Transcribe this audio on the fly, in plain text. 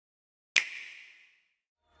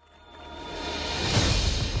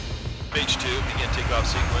Page 2, begin takeoff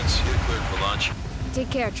sequence. You're cleared for launch. Take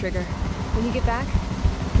care, Trigger. When you get back,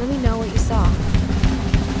 let me know what you saw.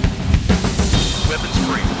 Weapons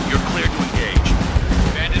free. You're cleared to engage.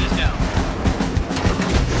 Bandit is down.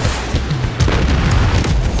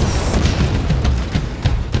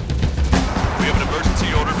 We have an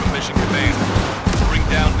emergency order from Mission Command. Bring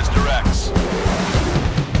down Mr. X.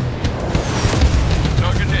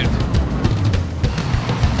 Target hit.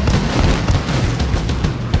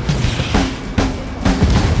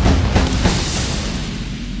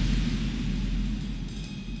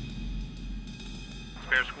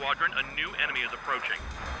 Spare Squadron, a new enemy is approaching.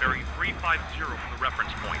 Bearing 350 from the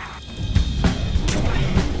reference point.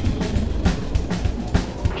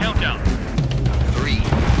 Countdown. 3,